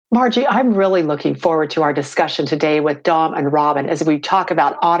Margie, I'm really looking forward to our discussion today with Dom and Robin as we talk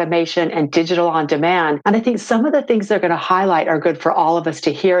about automation and digital on demand. And I think some of the things they're going to highlight are good for all of us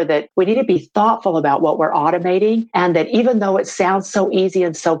to hear, that we need to be thoughtful about what we're automating, and that even though it sounds so easy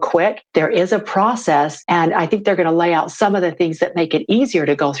and so quick, there is a process. And I think they're going to lay out some of the things that make it easier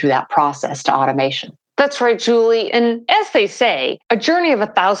to go through that process to automation. That's right, Julie. And as they say, a journey of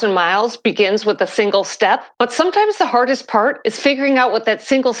 1,000 miles begins with a single step, but sometimes the hardest part is figuring out what that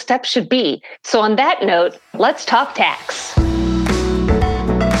single step should be. So on that note, let's talk tax.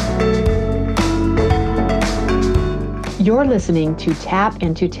 You're listening to Tap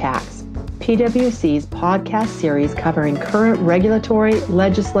Into Tax, PwC's podcast series covering current regulatory,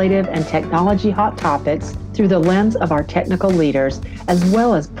 legislative, and technology hot topics through the lens of our technical leaders, as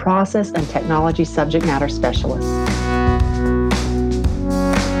well as process and technology subject matter specialists.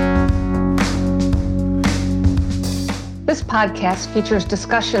 This podcast features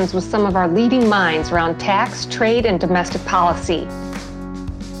discussions with some of our leading minds around tax, trade, and domestic policy.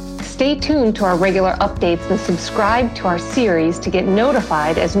 Stay tuned to our regular updates and subscribe to our series to get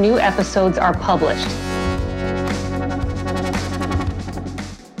notified as new episodes are published.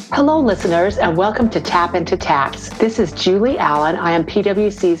 Hello, listeners, and welcome to Tap Into Tax. This is Julie Allen. I am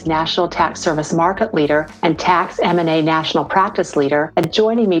PwC's National Tax Service Market Leader and Tax M&A National Practice Leader. And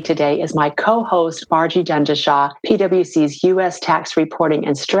joining me today is my co-host, Margie Dundashaw, PwC's U.S. Tax Reporting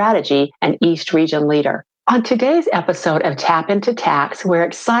and Strategy and East Region Leader. On today's episode of Tap Into Tax, we're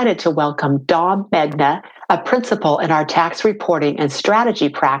excited to welcome Dom Megna, a principal in our tax reporting and strategy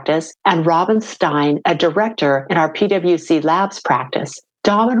practice, and Robin Stein, a director in our PwC Labs practice.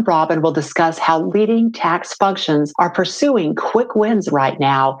 Dom and Robin will discuss how leading tax functions are pursuing quick wins right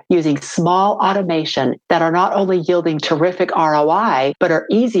now using small automation that are not only yielding terrific ROI, but are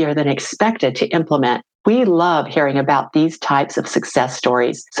easier than expected to implement. We love hearing about these types of success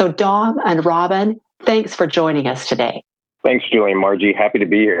stories. So Dom and Robin, thanks for joining us today. Thanks, Julie and Margie. Happy to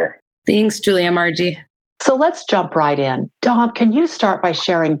be here. Thanks, Julie and Margie. So let's jump right in. Dom, can you start by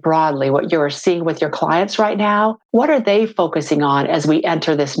sharing broadly what you're seeing with your clients right now? What are they focusing on as we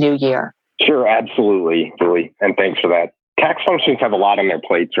enter this new year? Sure, absolutely, Julie, and thanks for that. Tax functions have a lot on their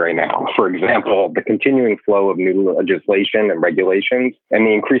plates right now. For example, the continuing flow of new legislation and regulations and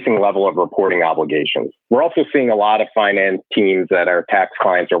the increasing level of reporting obligations. We're also seeing a lot of finance teams that our tax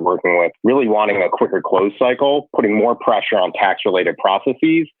clients are working with really wanting a quicker close cycle, putting more pressure on tax-related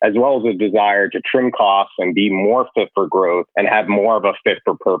processes, as well as a desire to trim costs and be more fit for growth and have more of a fit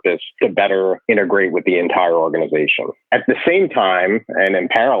for purpose to better integrate with the entire organization. At the same time, and in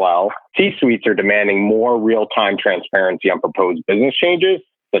parallel, C-suites are demanding more real-time transparency on proposed business changes,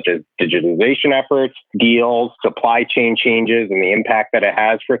 such as digitization efforts, deals, supply chain changes, and the impact that it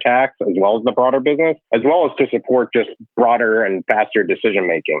has for tax, as well as the broader business, as well as to support just broader and faster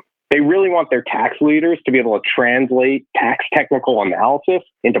decision-making. They really want their tax leaders to be able to translate tax technical analysis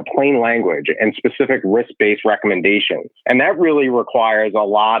into plain language and specific risk-based recommendations. And that really requires a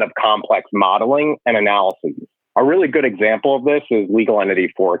lot of complex modeling and analyses. A really good example of this is legal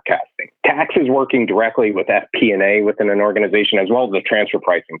entity forecasting. Tax is working directly with FP&A within an organization as well as the transfer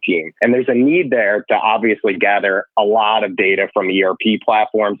pricing team. And there's a need there to obviously gather a lot of data from ERP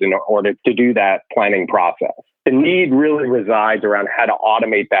platforms in order to do that planning process. The need really resides around how to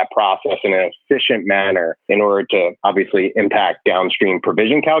automate that process in an efficient manner in order to obviously impact downstream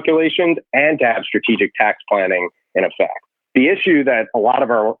provision calculations and to have strategic tax planning in effect. The issue that a lot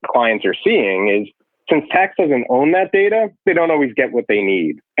of our clients are seeing is since tax doesn't own that data, they don't always get what they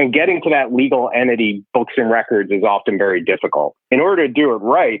need. And getting to that legal entity books and records is often very difficult. In order to do it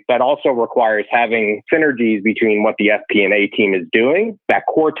right, that also requires having synergies between what the FP&A team is doing, that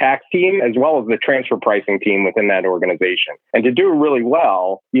core tax team, as well as the transfer pricing team within that organization. And to do it really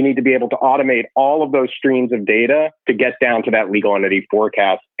well, you need to be able to automate all of those streams of data to get down to that legal entity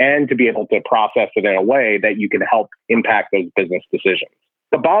forecast and to be able to process it in a way that you can help impact those business decisions.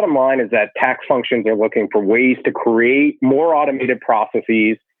 The bottom line is that tax functions are looking for ways to create more automated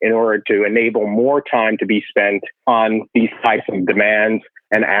processes in order to enable more time to be spent on these types of demands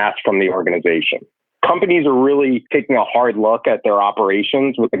and asks from the organization. Companies are really taking a hard look at their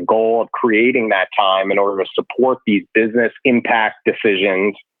operations with the goal of creating that time in order to support these business impact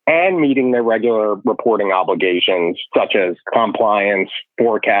decisions and meeting their regular reporting obligations, such as compliance,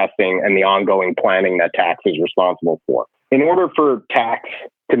 forecasting, and the ongoing planning that tax is responsible for. In order for tax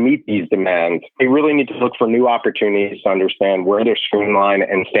to meet these demands, they really need to look for new opportunities to understand where they streamline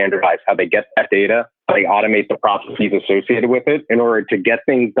and standardize how they get that data, how they automate the processes associated with it in order to get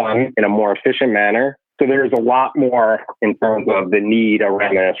things done in a more efficient manner. So there's a lot more in terms of the need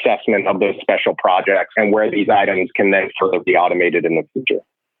around an assessment of those special projects and where these items can then further be automated in the future.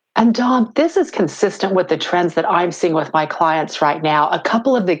 And Dom, this is consistent with the trends that I'm seeing with my clients right now. A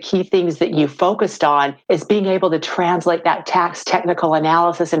couple of the key things that you focused on is being able to translate that tax technical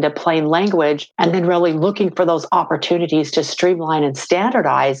analysis into plain language, and then really looking for those opportunities to streamline and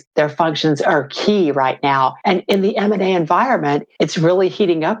standardize their functions are key right now. And in the M&A environment, it's really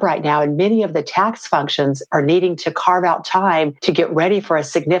heating up right now. And many of the tax functions are needing to carve out time to get ready for a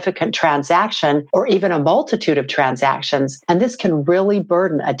significant transaction or even a multitude of transactions. And this can really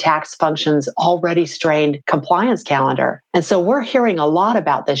burden a tax function's already strained compliance calendar. And so we're hearing a lot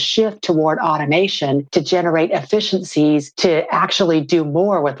about the shift toward automation to generate efficiencies to actually do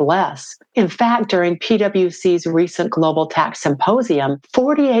more with less. In fact, during PwC's recent Global Tax Symposium,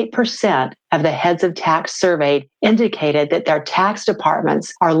 48% of the heads of tax surveyed indicated that their tax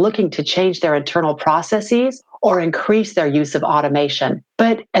departments are looking to change their internal processes or increase their use of automation.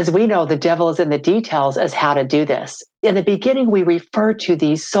 But as we know, the devil is in the details as how to do this. In the beginning, we refer to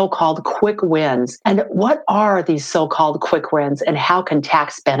these so-called quick wins. And what are these so-called quick wins and how can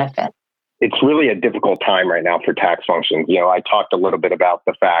tax benefit? It's really a difficult time right now for tax functions. I talked a little bit about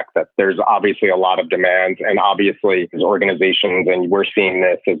the fact that there's obviously a lot of demands, and obviously as organizations, and we're seeing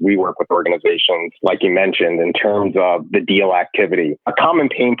this as we work with organizations, like you mentioned, in terms of the deal activity. A common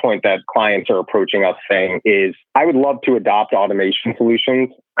pain point that clients are approaching us saying is, I would love to adopt automation solutions.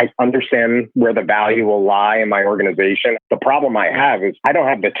 I understand where the value will lie in my organization. The problem I have is I don't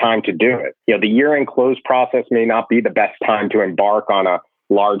have the time to do it. The year-end close process may not be the best time to embark on a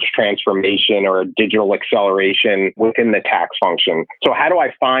large transformation or a digital acceleration within the tax function. So how do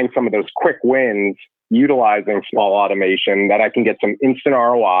I find some of those quick wins utilizing small automation that I can get some instant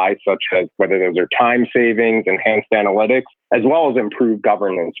ROI, such as whether those are time savings, enhanced analytics, as well as improved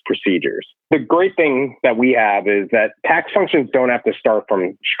governance procedures? The great thing that we have is that tax functions don't have to start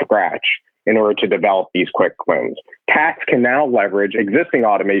from scratch in order to develop these quick wins. Tax can now leverage existing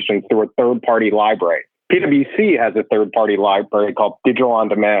automations through a third-party library. PwC has a third-party library called Digital On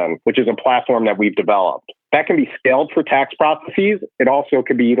Demand, which is a platform that we've developed. That can be scaled for tax processes. It also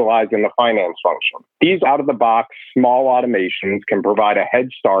can be utilized in the finance function. These out-of-the-box small automations can provide a head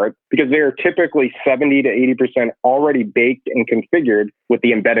start because they are typically 70 to 80% already baked and configured with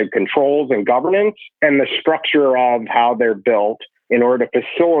the embedded controls and governance and the structure of how they're built in order to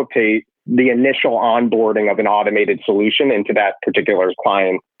facilitate the initial onboarding of an automated solution into that particular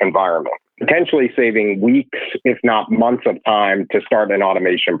client environment, potentially saving weeks, if not months of time to start an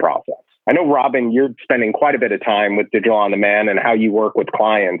automation process. I know, Robin, you're spending quite a bit of time with Digital On Demand and how you work with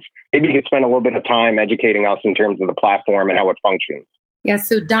clients. Maybe you could spend a little bit of time educating us in terms of the platform and how it functions. Yeah,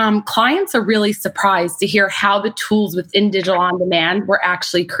 so Dom, clients are really surprised to hear how the tools within Digital On Demand were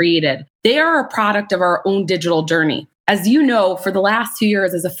actually created. They are a product of our own digital journey. As you know, for the last 2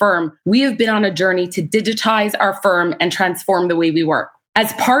 years as a firm, we have been on a journey to digitize our firm and transform the way we work.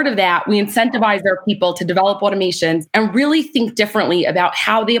 As part of that, we incentivize our people to develop automations and really think differently about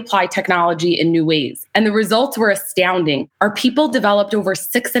how they apply technology in new ways. And the results were astounding. Our people developed over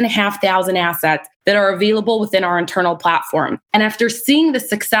 6,500 assets that are available within our internal platform. And after seeing the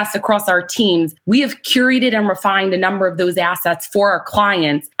success across our teams, we have curated and refined a number of those assets for our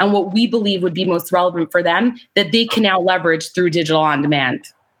clients and what we believe would be most relevant for them that they can now leverage through Digital On Demand.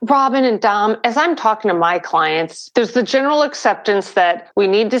 Robin and Dom, as I'm talking to my clients, there's the general acceptance that we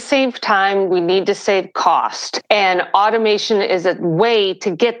need to save time, we need to save cost, and automation is a way to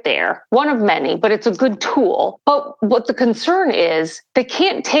get there. One of many, but it's a good tool. But what the concern is, they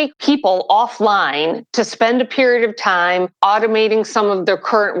can't take people offline to spend a period of time automating some of their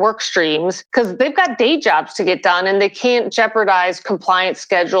current work streams because they've got day jobs to get done and they can't jeopardize compliance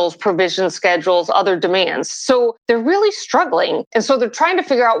schedules, provision schedules, other demands. So they're really struggling. And so they're trying to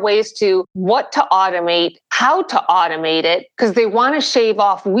figure out ways to what to automate, how to automate it, because they want to shave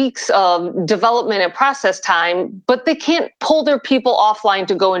off weeks of development and process time, but they can't pull their people offline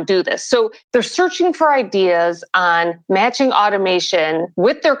to go and do this. So they're searching for ideas on matching automation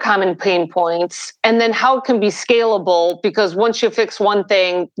with their common pain points, and then how it can be scalable, because once you fix one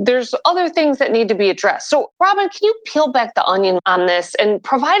thing, there's other things that need to be addressed. So Robin, can you peel back the onion on this and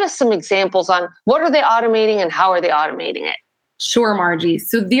provide us some examples on what are they automating and how are they automating it? Sure, Margie.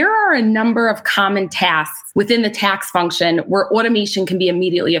 So there are a number of common tasks within the tax function where automation can be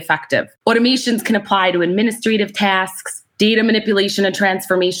immediately effective. Automations can apply to administrative tasks, data manipulation and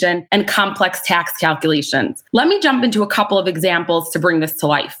transformation, and complex tax calculations. Let me jump into a couple of examples to bring this to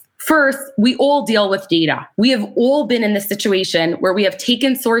life. First, we all deal with data. We have all been in this situation where we have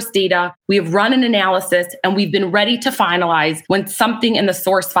taken source data, we have run an analysis, and we've been ready to finalize when something in the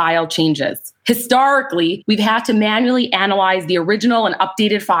source file changes. Historically, we've had to manually analyze the original and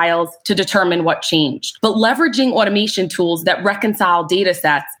updated files to determine what changed. But leveraging automation tools that reconcile data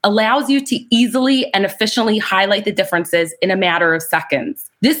sets allows you to easily and efficiently highlight the differences in a matter of seconds.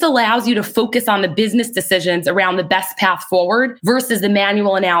 This allows you to focus on the business decisions around the best path forward versus the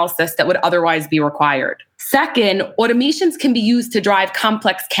manual analysis that would otherwise be required. Second, automations can be used to drive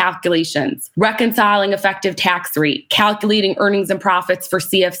complex calculations, reconciling effective tax rate, calculating earnings and profits for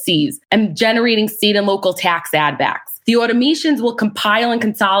CFCs, and generating state and local tax add-backs. The automations will compile and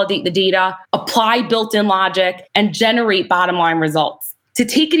consolidate the data, apply built-in logic, and generate bottom-line results. To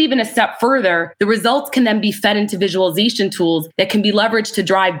take it even a step further, the results can then be fed into visualization tools that can be leveraged to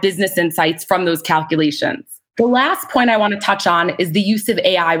drive business insights from those calculations. The last point I want to touch on is the use of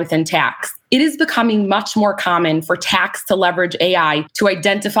AI within tax. It is becoming much more common for tax to leverage AI to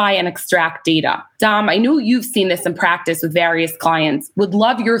identify and extract data. Dom, I know you've seen this in practice with various clients. Would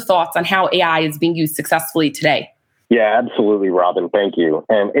love your thoughts on how AI is being used successfully today. Yeah, absolutely, Robin. Thank you.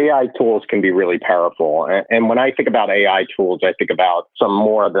 And AI tools can be really powerful. And when I think about AI tools, I think about some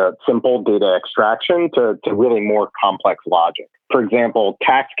more of the simple data extraction to really more complex logic. For example,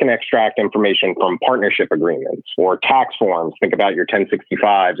 tax can extract information from partnership agreements or tax forms. Think about your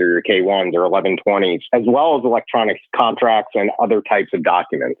 1065s or your K1s or 1120s, as well as electronic contracts and other types of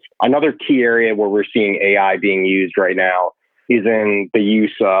documents. Another key area where we're seeing AI being used right now is in the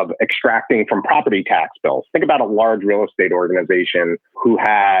use of extracting from property tax bills. Think about a large real estate organization who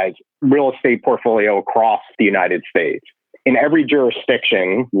has real estate portfolio across the United States. In every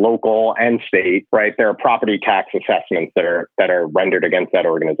jurisdiction, local and state, right, there are property tax assessments that are rendered against that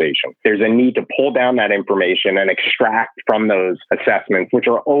organization. There's a need to pull down that information and extract from those assessments, which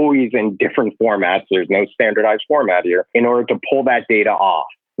are always in different formats. There's no standardized format here, in order to pull that data off.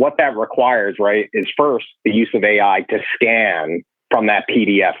 What that requires, right, is first the use of AI to scan from that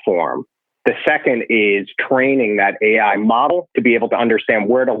PDF form. The second is training that AI model to be able to understand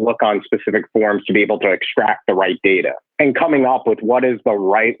where to look on specific forms to be able to extract the right data, and coming up with what is the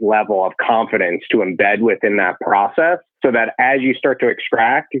right level of confidence to embed within that process so that as you start to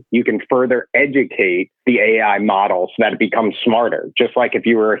extract, you can further educate the AI model so that it becomes smarter. Just like if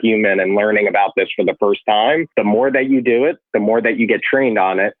you were a human and learning about this for the first time, the more that you do it, the more that you get trained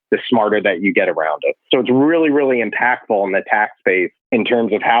on it, the smarter that you get around it. So it's really, really impactful in the tax space in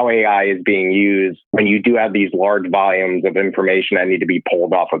terms of how AI is being used when you do have these large volumes of information that need to be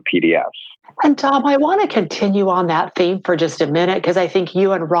pulled off of PDFs. And Tom, I want to continue on that theme for just a minute, because I think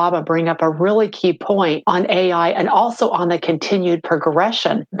you and Robin bring up a really key point on AI and also on the continued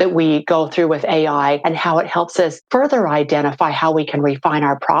progression that we go through with AI and how it helps us further identify how we can refine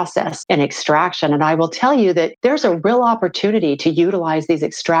our process in extraction. And I will tell you that there's a real opportunity to utilize these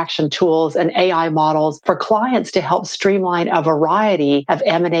extraction tools and AI models for clients to help streamline a variety of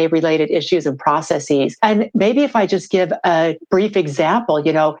M&A related issues and processes. And maybe if I just give a brief example,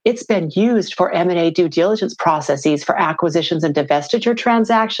 it's been used for M&A due diligence processes for acquisitions and divestiture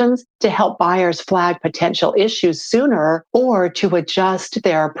transactions to help buyers flag potential issues sooner or to adjust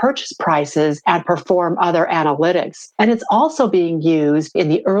their purchase prices and perform other analytics. And it's also being used in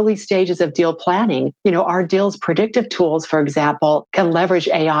the early stages of deal planning. Our deals predictive tools, for example, can leverage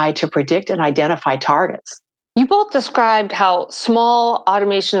AI to predict and identify targets. You both described how small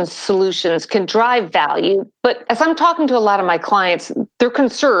automation solutions can drive value, but as I'm talking to a lot of my clients, they're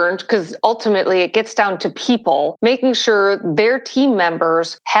concerned because ultimately it gets down to people, making sure their team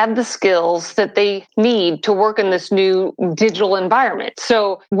members have the skills that they need to work in this new digital environment.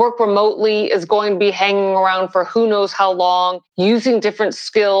 So work remotely is going to be hanging around for who knows how long, using different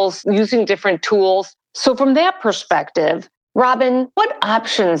skills, using different tools. So from that perspective, Robin, what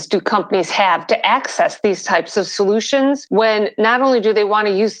options do companies have to access these types of solutions when not only do they want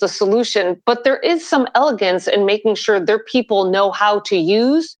to use the solution, but there is some elegance in making sure their people know how to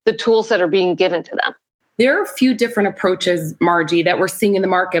use the tools that are being given to them? There are a few different approaches, Margie, that we're seeing in the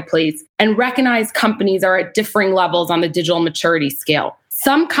marketplace, and recognize companies are at differing levels on the digital maturity scale.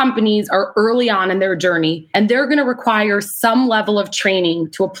 Some companies are early on in their journey, and they're going to require some level of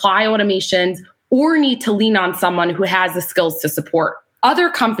training to apply automations or need to lean on someone who has the skills to support. Other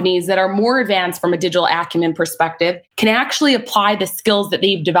companies that are more advanced from a digital acumen perspective can actually apply the skills that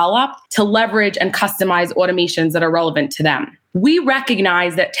they've developed to leverage and customize automations that are relevant to them. We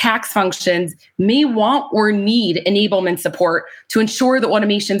recognize that tax functions may want or need enablement support to ensure the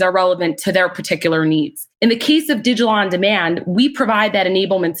automations are relevant to their particular needs. In the case of Digital On Demand, we provide that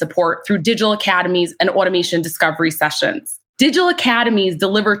enablement support through digital academies and automation discovery sessions. Digital academies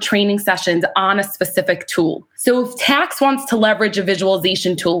deliver training sessions on a specific tool. So if tax wants to leverage a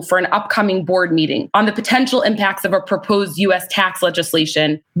visualization tool for an upcoming board meeting on the potential impacts of a proposed U.S. tax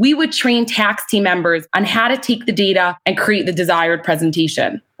legislation, we would train tax team members on how to take the data and create the desired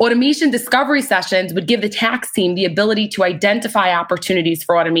presentation. Automation discovery sessions would give the tax team the ability to identify opportunities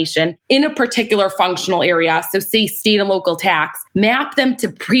for automation in a particular functional area, so say state and local tax, map them to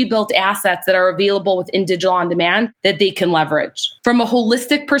pre-built assets that are available within Digital On Demand that they can leverage. From a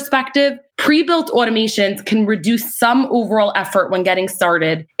holistic perspective, pre-built automations can reduce some overall effort when getting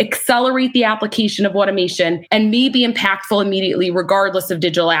started, accelerate the application of automation, and may be impactful immediately regardless of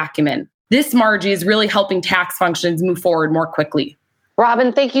digital acumen. This, Margie, is really helping tax functions move forward more quickly.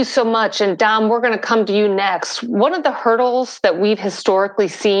 Robin, thank you so much. And Dom, we're going to come to you next. One of the hurdles that we've historically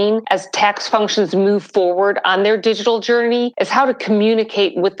seen as tax functions move forward on their digital journey is how to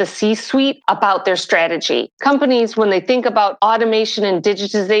communicate with the C-suite about their strategy. Companies, when they think about automation and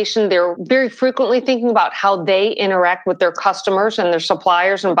digitization, they're very frequently thinking about how they interact with their customers and their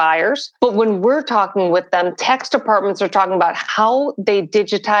suppliers and buyers. But when we're talking with them, tax departments are talking about how they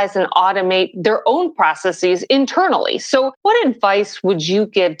digitize and automate their own processes internally. So what advice would you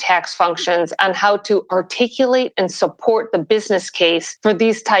give tax functions on how to articulate and support the business case for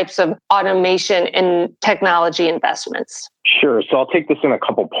these types of automation and technology investments? Sure. So I'll take this in a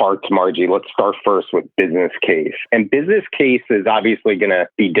couple parts, Margie. Let's start first with business case. And business case is obviously going to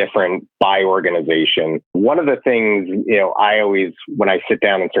be different by organization. One of the things, I always, when I sit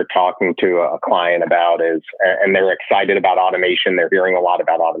down and start talking to a client about is, and they're excited about automation, they're hearing a lot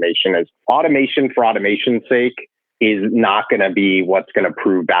about automation, is automation for automation's sake is not going to be what's going to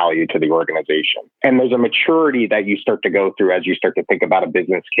prove value to the organization. And there's a maturity that you start to go through as you start to think about a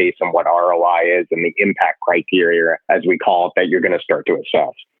business case and what ROI is and the impact criteria, as we call it, that you're going to start to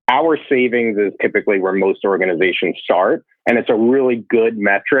assess. Our savings is typically where most organizations start, and it's a really good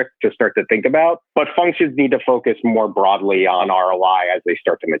metric to start to think about. But functions need to focus more broadly on ROI as they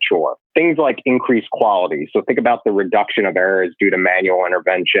start to mature. Things like increased quality. So think about the reduction of errors due to manual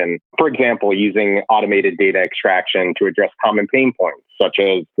intervention. For example, using automated data extraction to address common pain points, such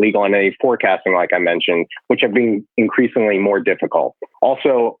as legal entity forecasting, like I mentioned, which have been increasingly more difficult.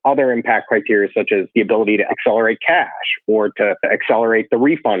 Also, other impact criteria, such as the ability to accelerate cash or to accelerate the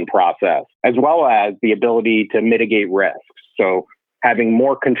refund process, as well as the ability to mitigate risks. So having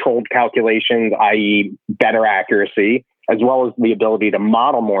more controlled calculations, i.e. better accuracy, as well as the ability to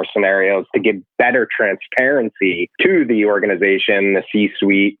model more scenarios to give better transparency to the organization, the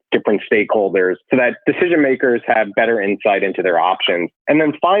C-suite, different stakeholders, so that decision makers have better insight into their options. And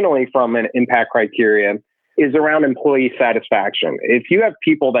then finally, from an impact criteria, is around employee satisfaction. If you have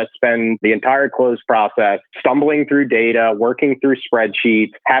people that spend the entire close process stumbling through data, working through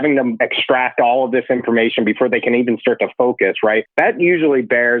spreadsheets, having them extract all of this information before they can even start to focus, right? That usually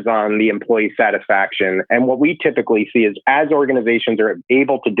bears on the employee satisfaction. And what we typically see is as organizations are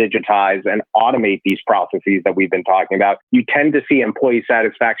able to digitize and automate these processes that we've been talking about, you tend to see employee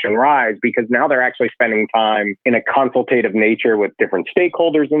satisfaction rise because now they're actually spending time in a consultative nature with different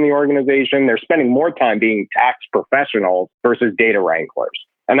stakeholders in the organization. They're spending more time being tax professionals versus data wranglers.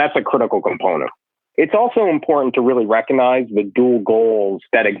 And that's a critical component. It's also important to really recognize the dual goals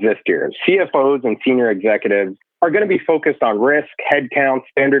that exist here. CFOs and senior executives are going to be focused on risk, headcount,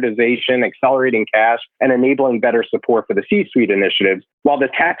 standardization, accelerating cash, and enabling better support for the C-suite initiatives, while the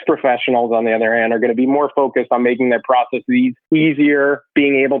tax professionals, on the other hand, are going to be more focused on making their processes easier,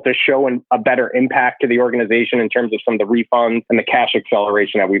 being able to show a better impact to the organization in terms of some of the refunds and the cash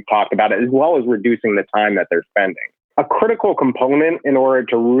acceleration that we've talked about, as well as reducing the time that they're spending. A critical component in order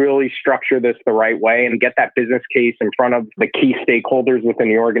to really structure this the right way and get that business case in front of the key stakeholders within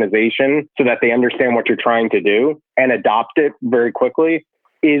the organization so that they understand what you're trying to do and adopt it very quickly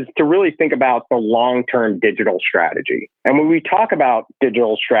is to really think about the long-term digital strategy. And when we talk about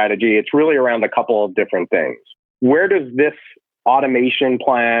digital strategy, it's really around a couple of different things. Where does this automation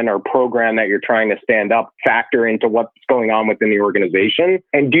plan or program that you're trying to stand up factor into what's going on within the organization?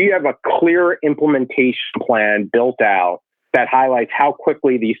 And do you have a clear implementation plan built out that highlights how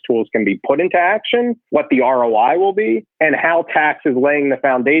quickly these tools can be put into action, what the ROI will be, and how tax is laying the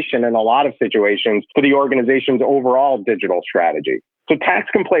foundation in a lot of situations for the organization's overall digital strategy? So tax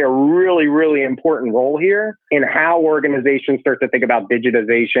can play a really, really important role here in how organizations start to think about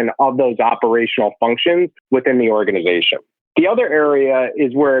digitization of those operational functions within the organization. The other area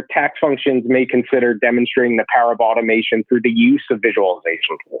is where tax functions may consider demonstrating the power of automation through the use of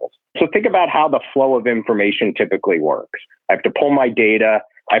visualization tools. So think about how the flow of information typically works. I have to pull my data.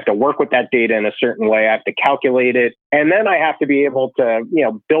 I have to work with that data in a certain way. I have to calculate it. And then I have to be able to,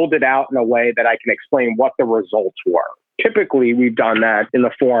 build it out in a way that I can explain what the results were. Typically, we've done that in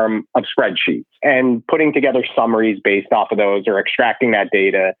the form of spreadsheets and putting together summaries based off of those or extracting that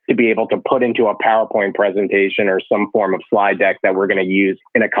data to be able to put into a PowerPoint presentation or some form of slide deck that we're going to use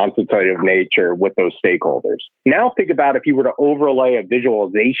in a consultative nature with those stakeholders. Now think about if you were to overlay a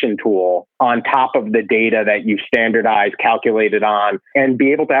visualization tool on top of the data that you've standardized, calculated on, and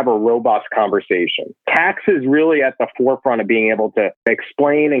be able to have a robust conversation. Tax is really at the forefront of being able to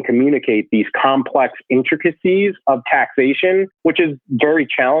explain and communicate these complex intricacies of taxation, which is very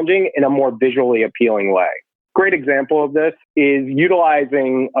challenging in a more visually appealing way. Great example of this is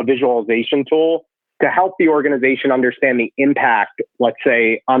utilizing a visualization tool to help the organization understand the impact, let's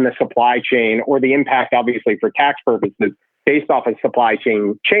say, on the supply chain, or the impact, obviously, for tax purposes, based off of supply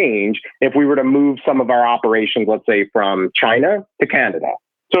chain change if we were to move some of our operations, let's say, from China to Canada.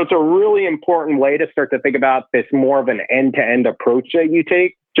 So it's a really important way to start to think about this more of an end-to-end approach that you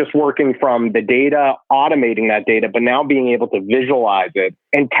take, just working from the data, automating that data, but now being able to visualize it.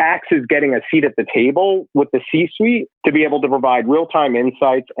 And tax is getting a seat at the table with the C-suite to be able to provide real-time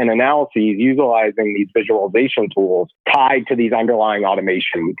insights and analyses utilizing these visualization tools tied to these underlying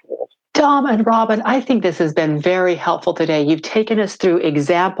automation tools. Dom and Robin, I think this has been very helpful today. You've taken us through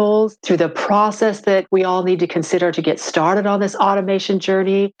examples, through the process that we all need to consider to get started on this automation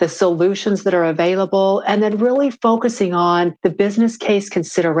journey, the solutions that are available, and then really focusing on the business case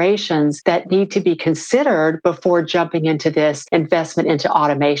considerations that need to be considered before jumping into this investment into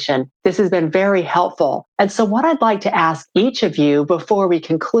automation. This has been very helpful. And so what I'd like to ask each of you before we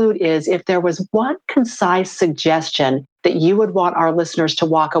conclude is if there was one concise suggestion that you would want our listeners to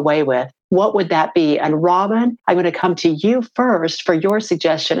walk away with, what would that be? And Robin, I'm going to come to you first for your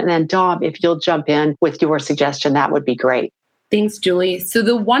suggestion. And then Dom, if you'll jump in with your suggestion, that would be great. Thanks, Julie. So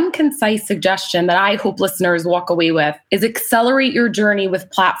the one concise suggestion that I hope listeners walk away with is accelerate your journey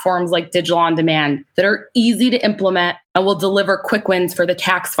with platforms like Digital On Demand that are easy to implement and will deliver quick wins for the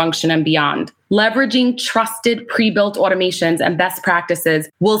tax function and beyond. Leveraging trusted pre-built automations and best practices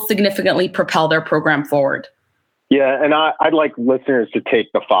will significantly propel their program forward. Yeah, and I'd like listeners to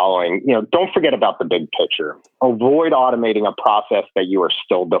take the following. Don't forget about the big picture. Avoid automating a process that you are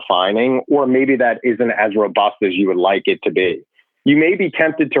still defining, or maybe that isn't as robust as you would like it to be. You may be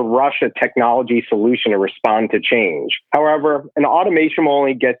tempted to rush a technology solution to respond to change. However, an automation will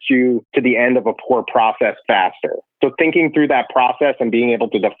only get you to the end of a poor process faster. So thinking through that process and being able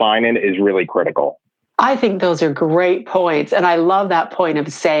to define it is really critical. I think those are great points. And I love that point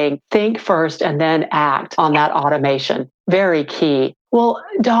of saying, think first and then act on that automation. Very key. Well,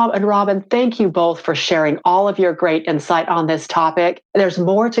 Dom and Robin, thank you both for sharing all of your great insight on this topic. There's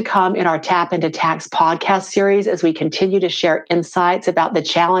more to come in our Tap Into Tax podcast series as we continue to share insights about the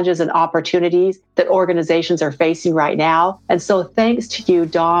challenges and opportunities that organizations are facing right now. And so thanks to you,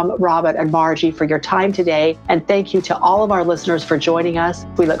 Dom, Robin, and Margie, for your time today. And thank you to all of our listeners for joining us.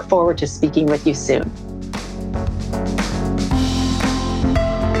 We look forward to speaking with you soon.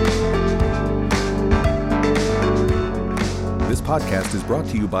 This podcast is brought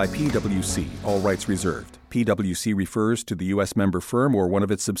to you by PwC, all rights reserved. PwC refers to the U.S. member firm or one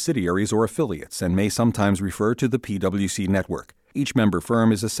of its subsidiaries or affiliates and may sometimes refer to the PwC network. Each member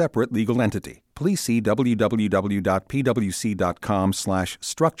firm is a separate legal entity. Please see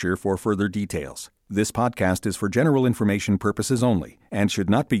www.pwc.com/structure for further details. This podcast is for general information purposes only and should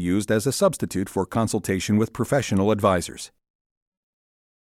not be used as a substitute for consultation with professional advisors.